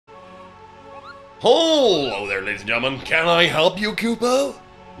Hello there, ladies and gentlemen. Can I help you, Kupo?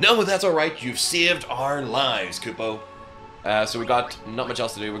 No, that's alright. You've saved our lives, Kupo. So we got not much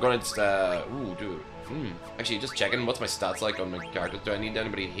else to do. We're going to, actually, just checking. What's my stats like on my character? Do I need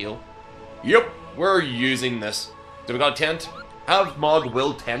anybody to heal? Yep, we're using this. So we got a tent. Have Mog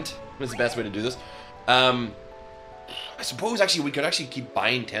will tent. That's the best way to do this. I suppose, actually, we could actually keep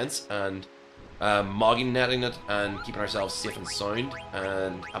buying tents and mogging netting it and keeping ourselves safe and sound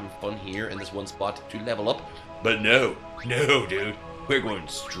and having fun here in this one spot to level up. But no, dude. We're going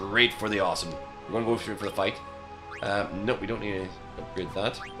straight for the awesome. We're going to go straight for the fight. No, we don't need to upgrade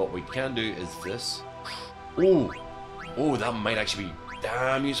that. What we can do is this. Oh, that might actually be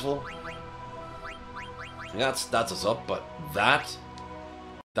damn useful. That's us up, but that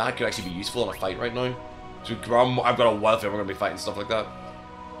could actually be useful in a fight right now. So I've got a wildfire. We're going to be fighting stuff like that.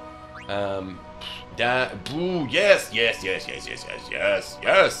 Yes.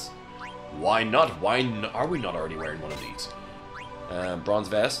 Why not? Are we not already wearing one of these? Bronze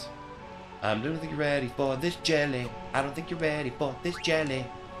vest. I don't think you're ready for this jelly. I don't think you're ready for this jelly.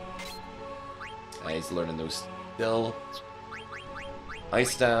 He's learning those still.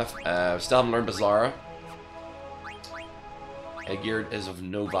 Ice staff. Still haven't learned Bizarra. Headgear is of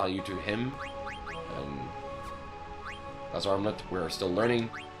no value to him. That's armlet. We're still learning.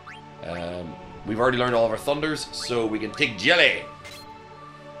 We've already learned all of our thunders, so we can take jelly.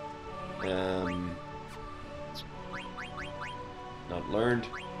 Not learned.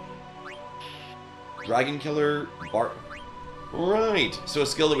 Dragon Killer, Right, so a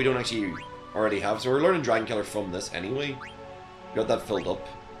skill that we don't actually already have. So we're learning Dragon Killer from this anyway. Got that filled up.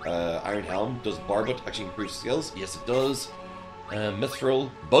 Iron Helm, does Barbut actually improve skills? Yes, it does.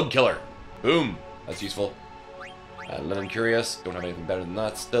 Mithril, Bug Killer. Boom, that's useful. Linen Curious, don't have anything better than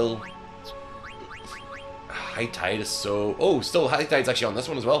that still. High Tide is so... Oh, still High Tide's actually on this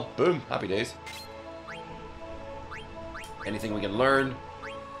one as well. Boom, happy days. Anything we can learn?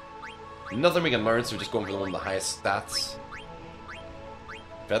 Nothing we can learn, so we're just going for the one with the highest stats.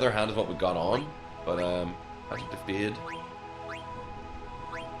 Feather Hand is what we got on, but Magic Defeated.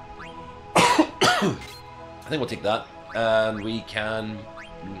 I think we'll take that. And we can't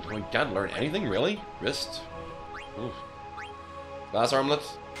learn anything really. Wrist. Ooh. Glass armlet.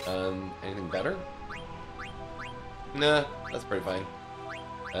 Anything better? Nah, that's pretty fine.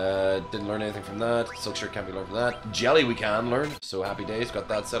 Didn't learn anything from that. Silk shirt can't be learned from that. Jelly we can learn, so happy days. Got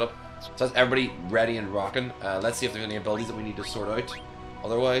that set up. So that's everybody ready and rocking. Let's see if there's any abilities that we need to sort out.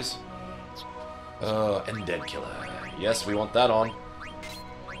 Otherwise, Undead Killer. Yes, we want that on.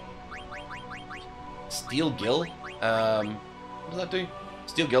 Steel Gill. What does that do?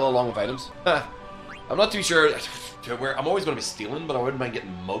 Steel Gill along with items. I'm not too sure where. I'm always going to be stealing, but I wouldn't mind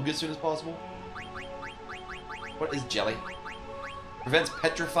getting mugged as soon as possible. What is jelly? Prevents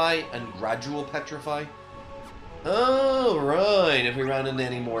petrify and gradual petrify. Oh, right. If we ran into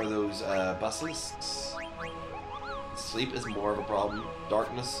any more of those basilisks. Sleep is more of a problem.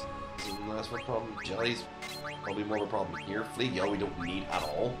 Darkness is less of a problem. Jelly's probably more of a problem here. Flea Gill we don't need at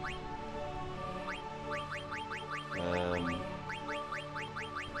all.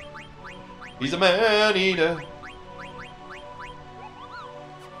 He's a man-eater.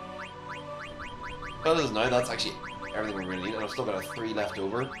 That is now. That's actually everything we're gonna need, and I've still got a 3 left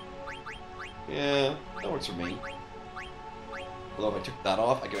over. Yeah, that works for me. Although if I took that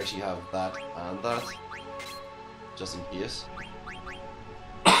off, I could actually have that and that, just in case.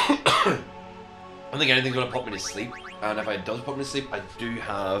 I don't think anything's gonna put me to sleep, and if it does put me to sleep, I do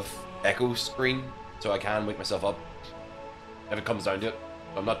have Echo Screen, so I can wake myself up if it comes down to it.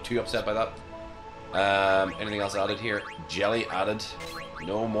 I'm not too upset by that. Anything else added here? Jelly added.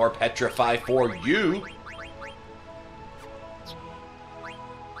 No more petrify for you.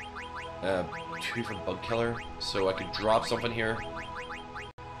 2 for Bug Killer, so I could drop something here.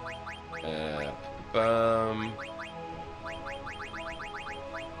 If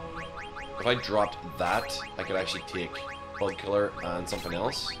I dropped that, I could actually take Bug Killer and something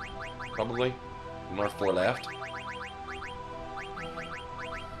else, probably. Another 4 left.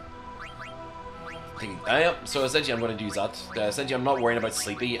 So essentially I'm going to use that. Essentially I'm not worrying about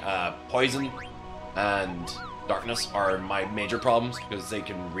Sleepy. Poison and Darkness are my major problems because they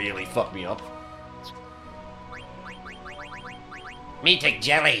can really fuck me up. Me take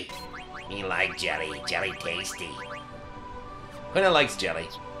jelly. Me like jelly. Jelly tasty. Kinda likes jelly.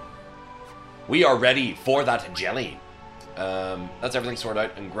 We are ready for that jelly. That's everything sorted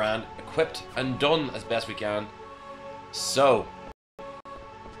out and grand, equipped and done as best we can. So.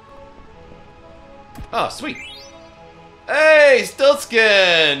 Oh, sweet. Hey,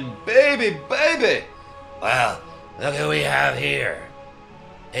 Stiltskin! Baby, baby! Well, look who we have here.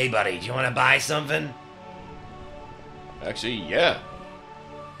 Hey, buddy, do you want to buy something? Actually, yeah.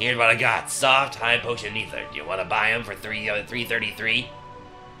 Here's what I got. Soft, high potion ether. Do you want to buy them for 333?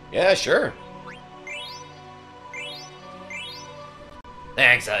 Yeah, sure.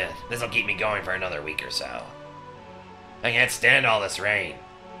 Thanks, this'll keep me going for another week or so. I can't stand all this rain.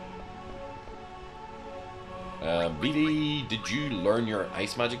 BD, did you learn your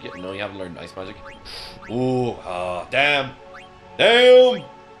ice magic yet? No, you haven't learned ice magic. Ooh, damn. Damn!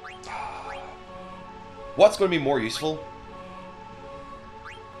 What's going to be more useful?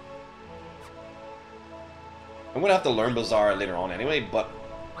 I'm going to have to learn Bizarre later on anyway, but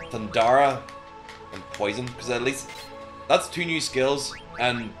Thundara and Poison, because at least that's 2 new skills,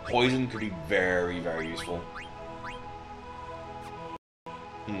 and Poison could be very, very useful.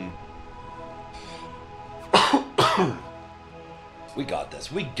 We got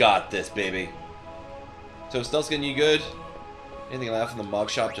this. We got this, baby. So, still skin you good? Anything left in the mug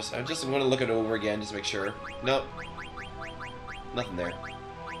shop? I'm just going to look it over again just to make sure. Nope. Nothing there.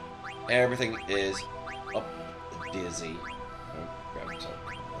 Everything is up the daisy. Oh, grab some.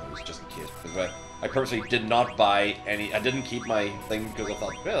 That was just in case. Because I purposely did not buy any. I didn't keep my thing because I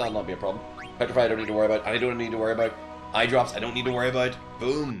thought, well, that'll not be a problem. Petrify, I don't need to worry about. I don't need to worry about. Eye drops, I don't need to worry about.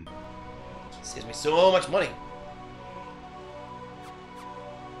 Boom. Saves me so much money.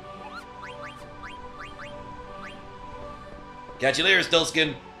 Catch you later,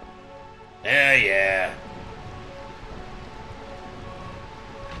 Stillskin. Yeah.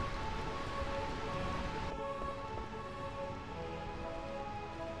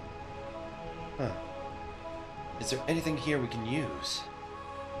 Huh. Is there anything here we can use?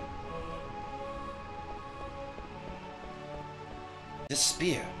 This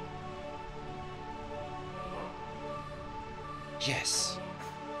spear. Yes.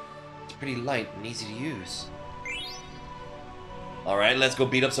 It's pretty light and easy to use. Alright, let's go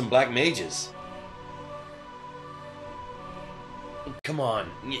beat up some black mages. Come on.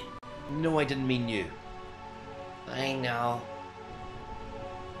 No, I didn't mean you. I know.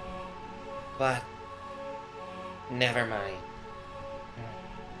 But never mind.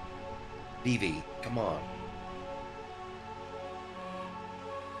 Vivi, come on.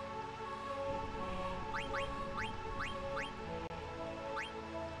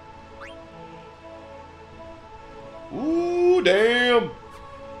 Ooh, damn!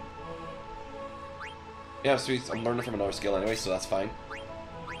 Yeah, sweet. I'm learning from another skill anyway, so that's fine.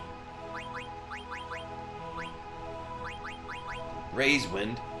 Raise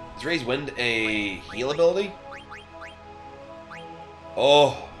Wind. Is Raise Wind a heal ability?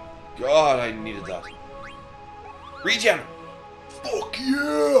 Oh, God, I needed that. Regen! Fuck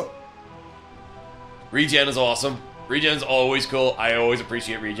yeah! Regen is awesome. Regen's always cool. I always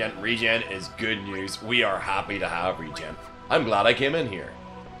appreciate regen. Regen is good news. We are happy to have regen. I'm glad I came in here.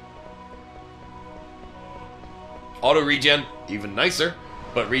 Auto regen, even nicer,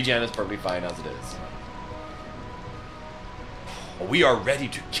 but regen is perfectly fine as it is. We are ready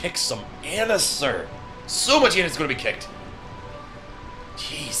to kick some ass, sir. So much ass is going to be kicked.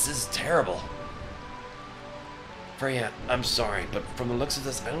 Jeez, this is terrible. Freya, I'm sorry, but from the looks of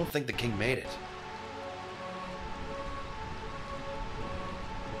this, I don't think the king made it.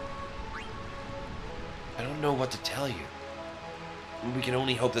 I don't know what to tell you. We can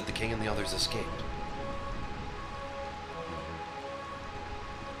only hope that the king and the others escaped.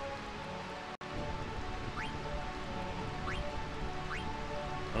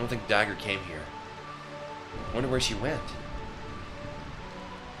 I don't think Dagger came here. I wonder where she went.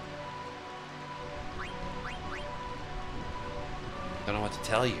 I don't know what to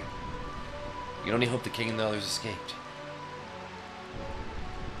tell you. You can only hope the king and the others escaped.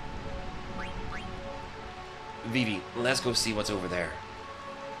 Vivi, let's go see what's over there.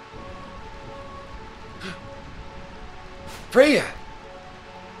 Freya!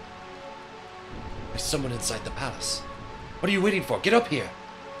 There's someone inside the palace. What are you waiting for? Get up here!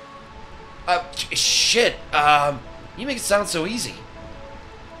 Shit, you make it sound so easy.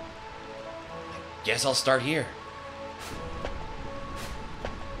 I guess I'll start here.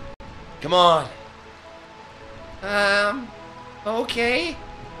 Come on. Okay.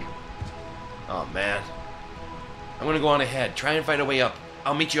 Oh, man. I'm gonna go on ahead. Try and find a way up.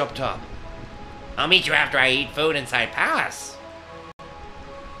 I'll meet you up top. I'll meet you after I eat food inside palace.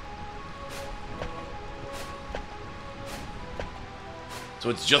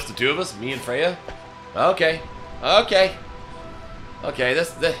 So it's just the two of us? Me and Freya? Okay. Okay. Okay,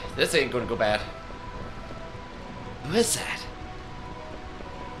 this ain't gonna go bad. Who is that?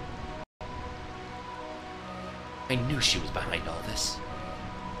 I knew she was behind all this.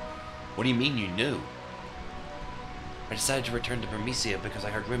 What do you mean you knew? I decided to return to Bermesia because I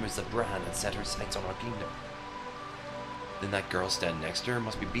heard rumors that Bran had set her sights on our kingdom. Then that girl standing next to her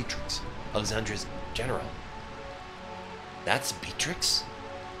must be Beatrix, Alexandria's general. That's Beatrix?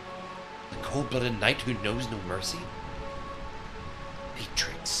 The cold-blooded knight who knows no mercy?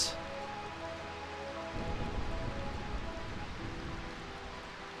 Beatrix.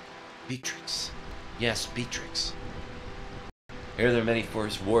 Beatrix. Yes, Beatrix. Here there are many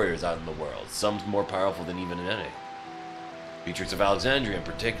fierce warriors out in the world, some more powerful than even any. Beatrix of Alexandria in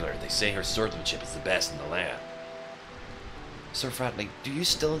particular, they say her swordsmanship is the best in the land. Sir Fratley, do you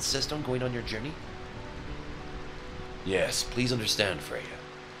still insist on going on your journey? Yes, please understand, Freya.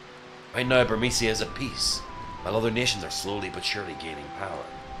 Right now, Bermesia is at peace, while other nations are slowly but surely gaining power.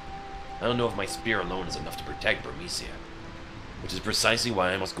 I don't know if my spear alone is enough to protect Bermesia, which is precisely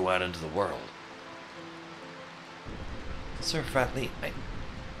why I must go out into the world. Sir Fratley, I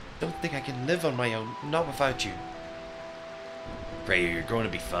don't think I can live on my own, not without you. Freya, you're going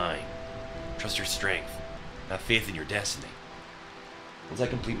to be fine. Trust your strength. Have faith in your destiny. Once I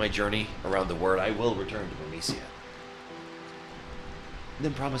complete my journey around the world, I will return to Bermesia.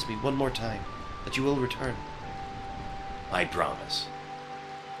 Then promise me one more time that you will return. I promise.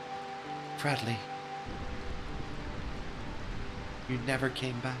 Fratley, you never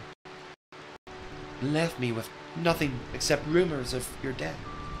came back. You left me with nothing except rumors of your death.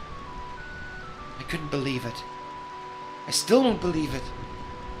 I couldn't believe it. I still won't believe it.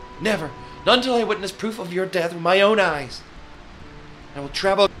 Never. Not until I witness proof of your death with my own eyes. I will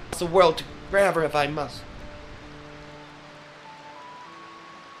travel across the world to forever if I must.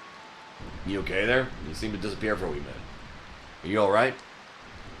 You okay there? You seem to disappear for a wee minute. Are you alright?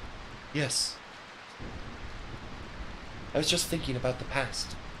 Yes. I was just thinking about the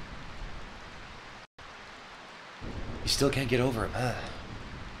past. You still can't get over him, huh?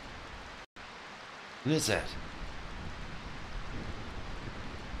 Who is that?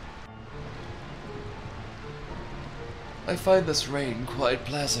 I find this rain quite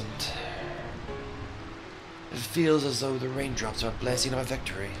pleasant. It feels as though the raindrops are blessing our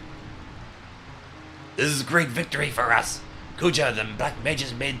victory. This is a great victory for us. Kuja, the Black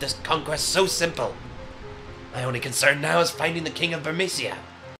Mages made this conquest so simple. My only concern now is finding the King of Bermesia.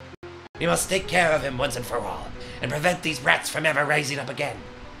 We must take care of him once and for all, and prevent these rats from ever rising up again.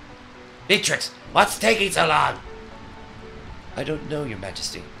 Beatrix, what's taking so long? I don't know, Your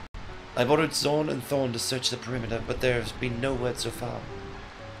Majesty. I've ordered Zorn and Thorn to search the perimeter, but there has been no word so far.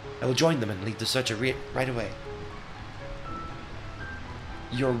 I will join them and lead the search right away.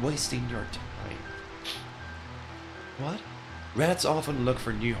 You're wasting your time. What? Rats often look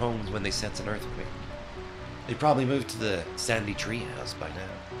for new homes when they sense an earthquake. They probably moved to the sandy treehouse by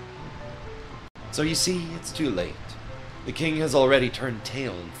now. So you see, it's too late. The king has already turned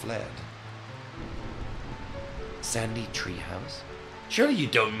tail and fled. Sandy treehouse? Surely you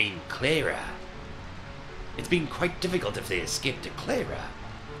don't mean Clara. It's been quite difficult if they escape to Clara.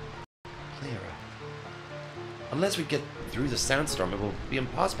 Clara. Unless we get through the sandstorm, it will be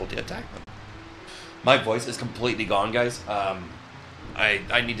impossible to attack them. My voice is completely gone, guys.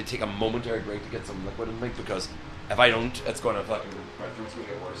 I need to take a momentary break to get some liquid in me, because if I don't, it's going to fucking, my throat's going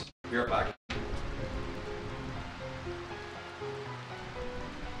to get worse. Be right back.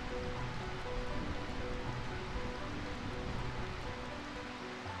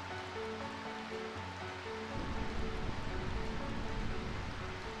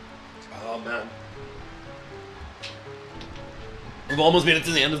 Oh man. We've almost made it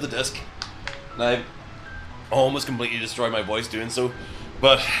to the end of the disc. And I've almost completely destroyed my voice doing so.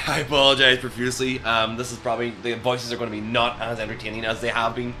 But I apologize profusely. This is probably, the voices are going to be not as entertaining as they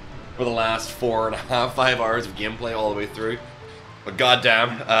have been for the last 4.5, 5 hours of gameplay all the way through. But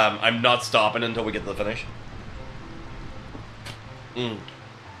goddamn, I'm not stopping until we get to the finish.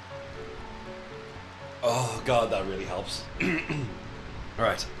 Oh god, that really helps.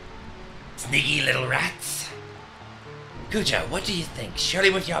 Alright. Sneaky little rats. Kuja, what do you think?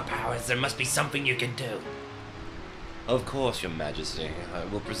 Surely with your powers there must be something you can do. Of course, Your Majesty. I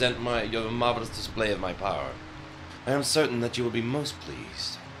will present your marvelous display of my power. I am certain that you will be most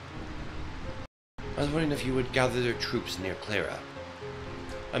pleased. I was wondering if you would gather their troops near Clara.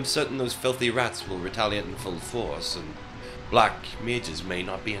 I'm certain those filthy rats will retaliate in full force, and black mages may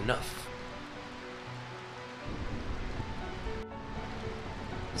not be enough.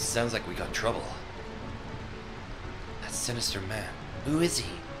 It sounds like we got trouble. That sinister man. Who is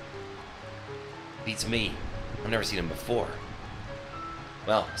he? Beats me. I've never seen him before.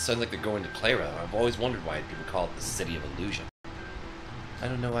 Well, sounds like they're going to Clara. I've always wondered why people call it the City of Illusion. I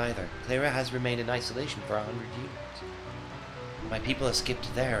don't know either. Clara has remained in isolation for 100 years. My people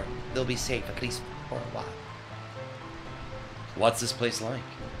escaped there. They'll be safe, at least for a while. What's this place like?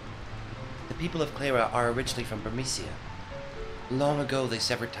 The people of Clara are originally from Bermesia. Long ago they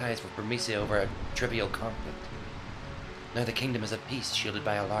severed ties with Bermesia over a trivial conflict. Now the kingdom is at peace, shielded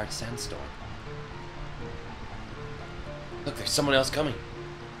by a large sandstorm. Look, there's someone else coming.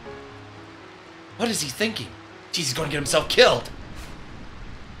 What is he thinking? Jeez, he's going to get himself killed.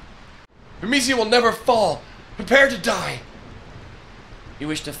 Bermesia will never fall. Prepare to die. You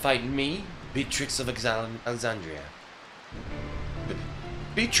wish to fight me, Beatrix of Alexandria?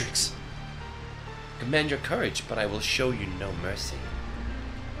 Beatrix. Commend your courage, but I will show you no mercy.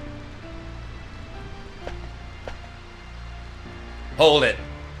 Hold it.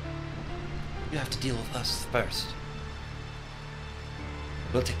 You have to deal with us first.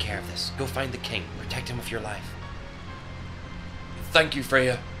 We'll take care of this. Go find the king. Protect him with your life. Thank you,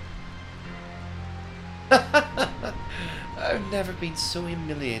 Freya. I've never been so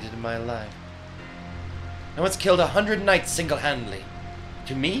humiliated in my life. I once killed 100 knights single-handedly.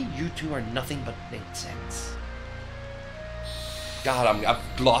 To me, you two are nothing but insects. God,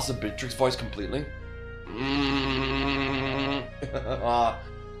 I've lost the Beatrix voice completely.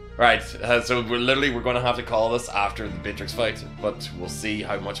 Right, so we're going to have to call this after the Beatrix fight, but we'll see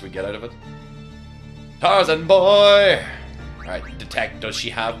how much we get out of it. Tarzan boy! Alright, detect, does she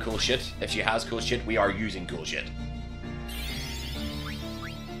have cool shit? If she has cool shit, we are using cool shit.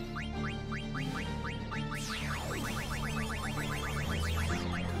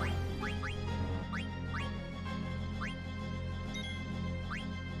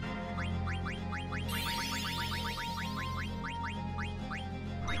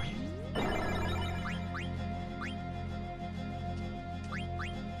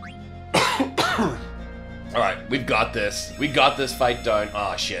 Alright, we've got this. We got this fight down.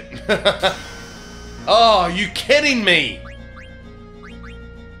 Oh, shit. Oh, are you kidding me?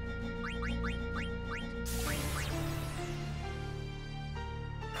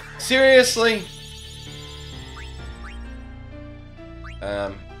 Seriously?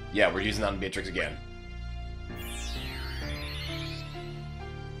 Yeah, we're using that on Beatrix again.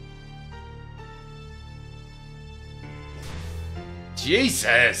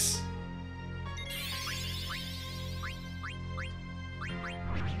 Jesus!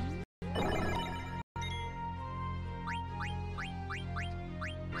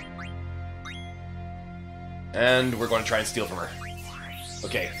 And we're going to try and steal from her.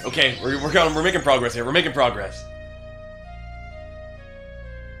 Okay, okay, we're making progress here. We're making progress.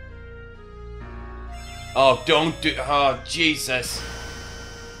 Oh, don't do. Oh, Jesus!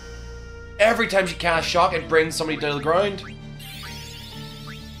 Every time she casts shock, it brings somebody to the ground.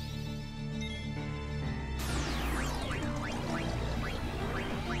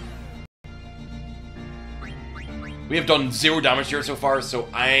 We have done 0 damage here so far, so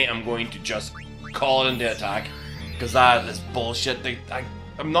I am going to just call it into attack. Because that is bullshit.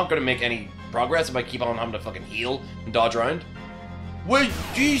 I'm not going to make any progress if I keep on having to fucking heal and dodge around. Well,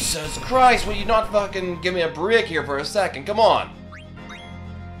 Jesus Christ, will you not fucking give me a break here for a second? Come on.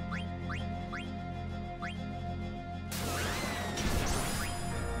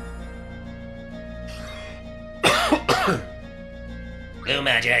 Blue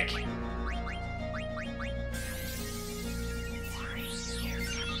magic.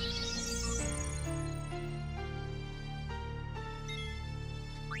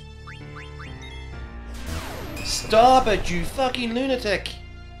 Stop it, you fucking lunatic!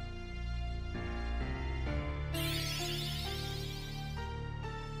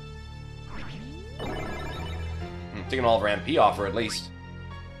 I'm taking all of our MP off her at least.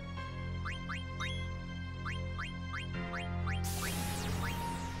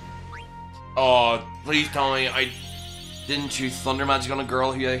 Oh, please tell me I didn't use thunder magic on a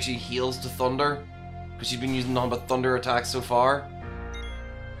girl who actually heals to thunder? Because she's been using nothing but thunder attacks so far.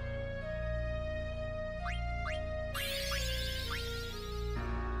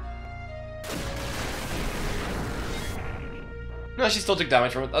 No, she still took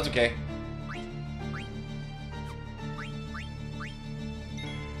damage from it. That's okay.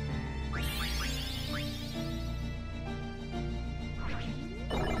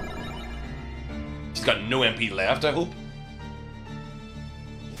 She's got no MP left, I hope.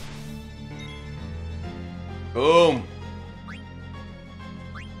 Boom.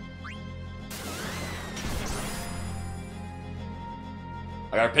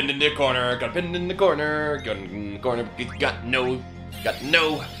 I got her pinned in the corner, got pinned in the corner, got in the corner, got no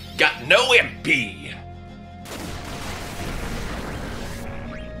MP.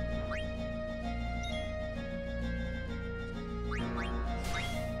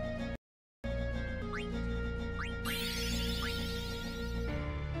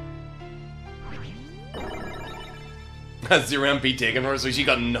 Has 0 MP taken from her, so she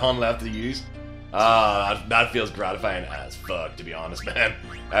got none left to use. That feels gratifying as fuck, to be honest, man.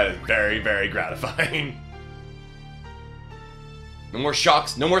 That is very, very gratifying. No more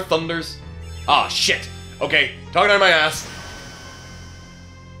shocks, no more thunders. Ah, shit. Okay, talking out of my ass.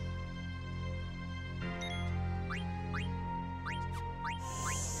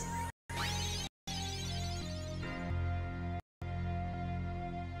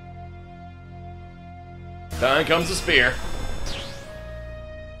 Down comes the spear.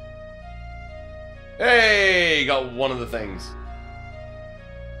 Hey, got one of the things.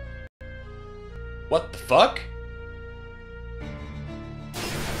 What the fuck?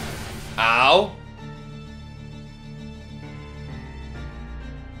 Ow.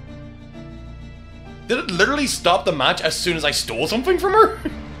 Did it literally stop the match as soon as I stole something from her?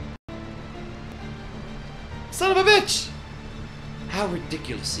 Son of a bitch! How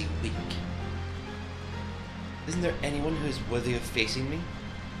ridiculously weak. Isn't there anyone who is worthy of facing me?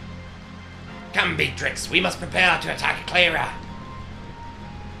 Come, Beatrix, we must prepare to attack Clara.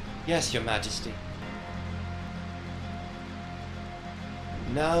 Yes, your majesty.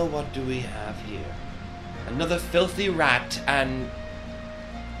 Now what do we have here? Another filthy rat and...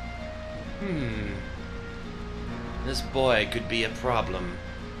 This boy could be a problem.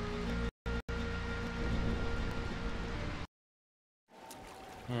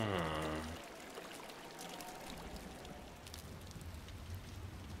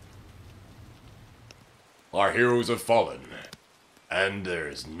 Our heroes have fallen, and there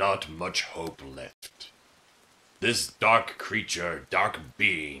is not much hope left. This dark creature, dark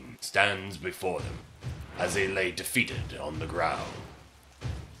being, stands before them as they lay defeated on the ground.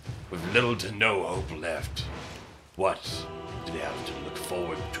 With little to no hope left, what do they have to look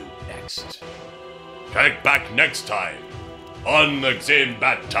forward to next? Check back next time on the same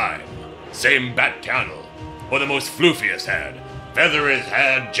bat time, same bat channel, for the most floofiest haired, featheriest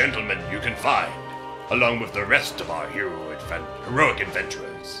haired gentleman you can find, along with the rest of our heroic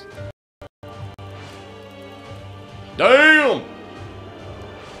adventurers. Damn!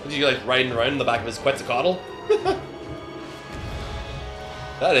 Is he like riding around in the back of his Quetzalcoatl?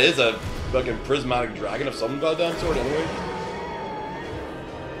 That is a fucking prismatic dragon of some goddamn sort, anyway.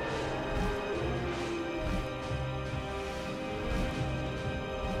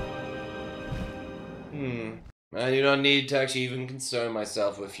 I do not need to actually even concern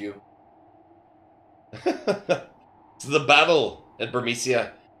myself with you. So the battle at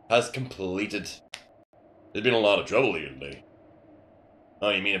Bermesia has completed. There's been a lot of trouble lately. Oh,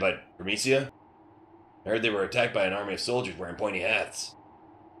 you mean about Bermesia? I heard they were attacked by an army of soldiers wearing pointy hats.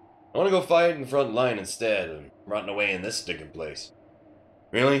 I want to go fight in the front line instead of rotting away in this stinking place.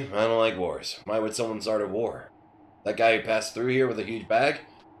 Really? I don't like wars. Why would someone start a war? That guy who passed through here with a huge bag?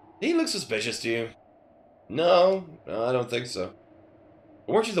 Did he look suspicious to you? No, I don't think so.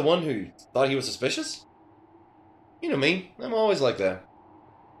 But weren't you the one who thought he was suspicious? You know me, I'm always like that.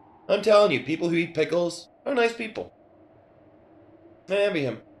 I'm telling you, people who eat pickles are nice people. I envy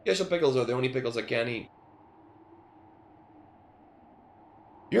him. Gesha pickles are the only pickles I can't eat.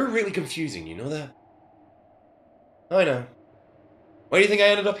 You're really confusing, you know that? I know. Why do you think I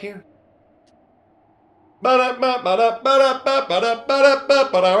ended up here?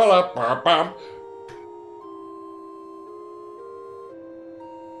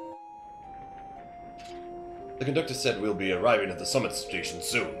 The conductor said we'll be arriving at the summit station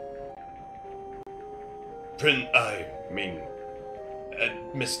soon.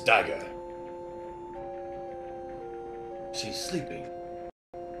 Miss Dagger. She's sleeping.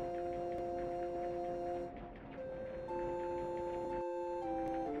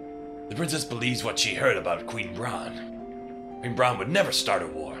 The princess believes what she heard about Queen Bran. Queen Bran would never start a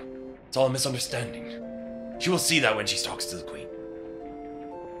war. It's all a misunderstanding. She will see that when she talks to the Queen.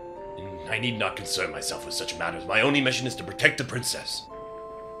 And I need not concern myself with such matters. My only mission is to protect the princess.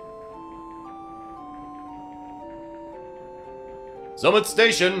 Summit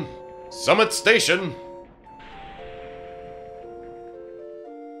Station! Summit Station!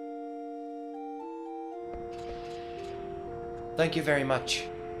 Thank you very much.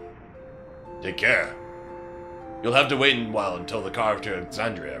 Take care. You'll have to wait a while until the car to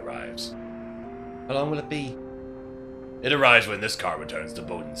Alexandria arrives. How long will it be? It arrives when this car returns to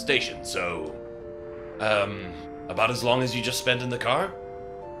Bowden Station, so... about as long as you just spent in the car?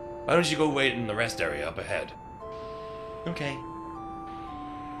 Why don't you go wait in the rest area up ahead? Okay.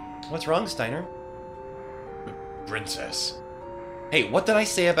 What's wrong, Steiner? Princess. Hey, what did I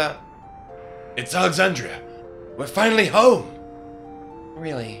say about... It's Alexandria! We're finally home!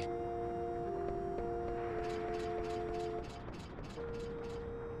 Really?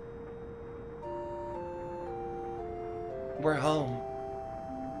 we're home.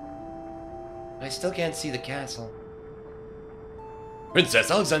 I still can't see the castle.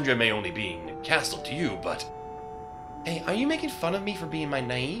 Princess, Alexandria may only be a castle to you, but... Hey, are you making fun of me for being my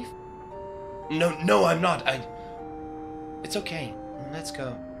naive? No, I'm not. It's okay. Let's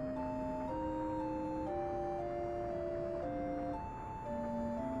go.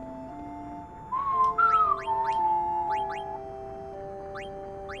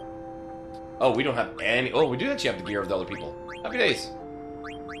 Oh, we don't have any... Oh, we do actually have the gear of the other people. Happy days.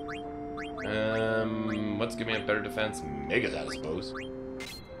 What's giving me a better defense? Megas, I suppose.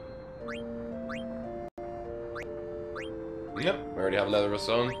 Yep, we already have leather rust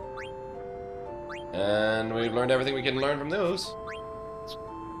on. And we've learned everything we can learn from those.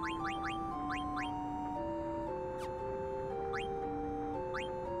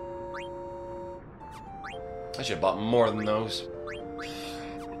 I should have bought more than those.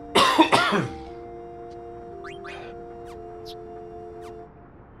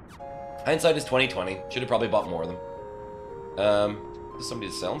 Hindsight is 20/20. Should have probably bought more of them. Is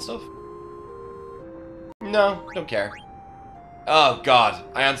somebody selling stuff? No, don't care. Oh god,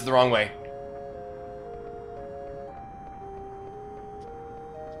 I answered the wrong way.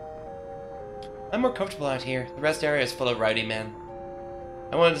 I'm more comfortable out here. The rest area is full of rowdy men.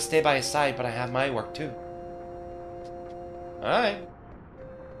 I wanted to stay by his side, but I have my work too. Alright.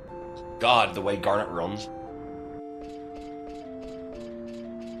 God, the way Garnet runs.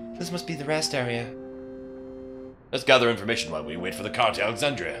 This must be the rest area. Let's gather information while we wait for the car to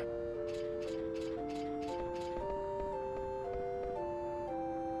Alexandria.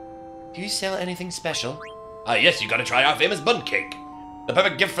 Do you sell anything special? Ah, yes, you gotta try our famous bun cake. The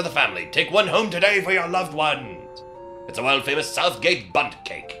perfect gift for the family. Take one home today for your loved ones. It's a world-famous Southgate Bundt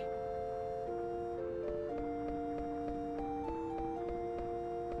cake.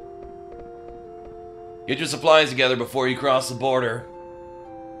 Get your supplies together before you cross the border.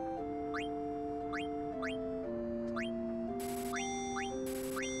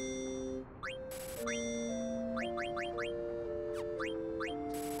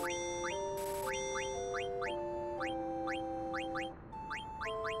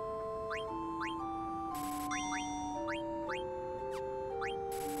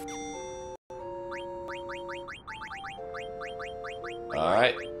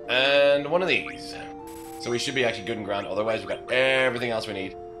 Alright, and one of these. So we should be actually good and grand, otherwise we've got everything else we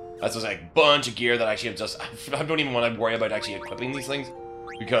need. That's just like a bunch of gear that actually have just... I don't even want to worry about actually equipping these things,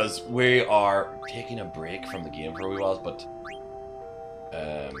 because we are taking a break from the game for a wee while, but...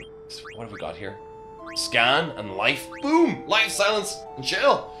 what have we got here? Scan and life. Boom! Life, silence, and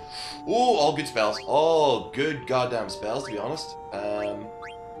chill! Oh, all good spells. All good goddamn spells, to be honest.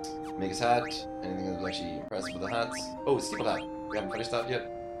 Make his hat. Anything that's actually impressive with the hats? Oh, steeple hat. We haven't finished that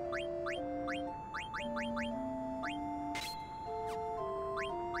yet.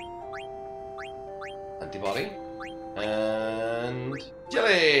 Antibody. And...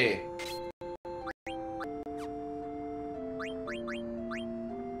 jelly!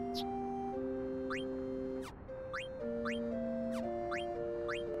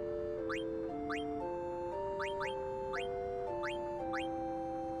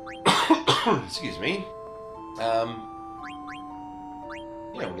 Excuse me.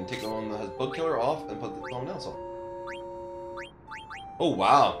 Yeah, we can take the one that has bug killer off and put the one else on. Oh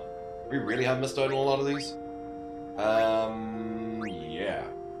wow, we really have missed out on a lot of these. Yeah.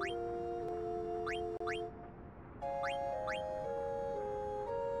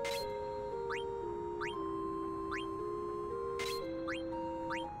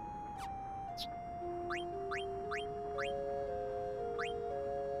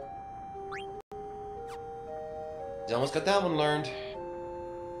 You almost got that one learned.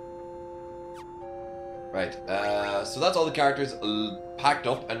 Right, so that's all the characters packed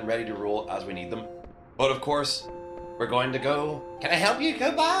up and ready to roll as we need them. But of course, we're going to go... Can I help you,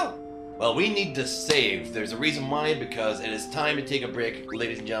 Kubo? Well, we need to save. There's a reason why, because it is time to take a break,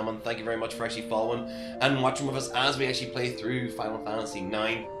 ladies and gentlemen. Thank you very much for actually following and watching with us as we actually play through Final Fantasy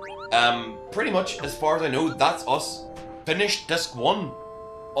IX. Pretty much, as far as I know, that's us finished Disc 1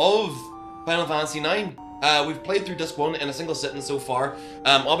 of Final Fantasy IX. We've played through Disc 1 in a single sitting so far.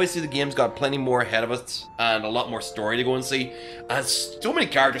 Obviously the game's got plenty more ahead of it and a lot more story to go and see. And so many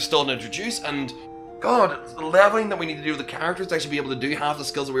characters still to introduce, and god, the leveling that we need to do with the characters to actually be able to do half the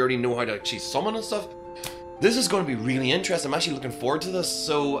skills that we already know how to actually summon and stuff. This is going to be really interesting. I'm actually looking forward to this.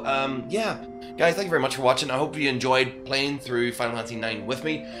 So, yeah. Guys, thank you very much for watching. I hope you enjoyed playing through Final Fantasy IX with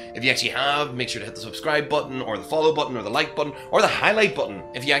me. If you actually have, make sure to hit the subscribe button, or the follow button, or the like button, or the highlight button.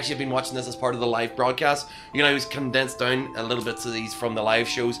 If you actually have been watching this as part of the live broadcast, you can always condense down a little bits of these from the live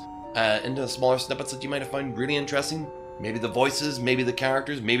shows into smaller snippets that you might have found really interesting. maybe the voices, maybe the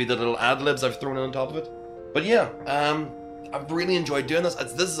characters, maybe the little ad-libs I've thrown in on top of it. But yeah, I've really enjoyed doing this.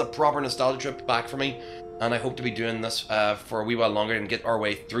 This is a proper nostalgia trip back for me, and I hope to be doing this for a wee while longer and get our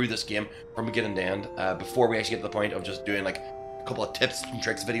way through this game from beginning to end before we actually get to the point of just doing like a couple of tips and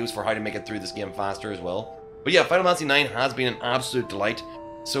tricks videos for how to make it through this game faster as well. But yeah, Final Fantasy IX has been an absolute delight.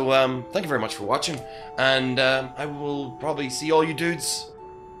 So thank you very much for watching, and I will probably see all you dudes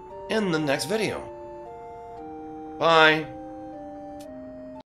in the next video. Bye.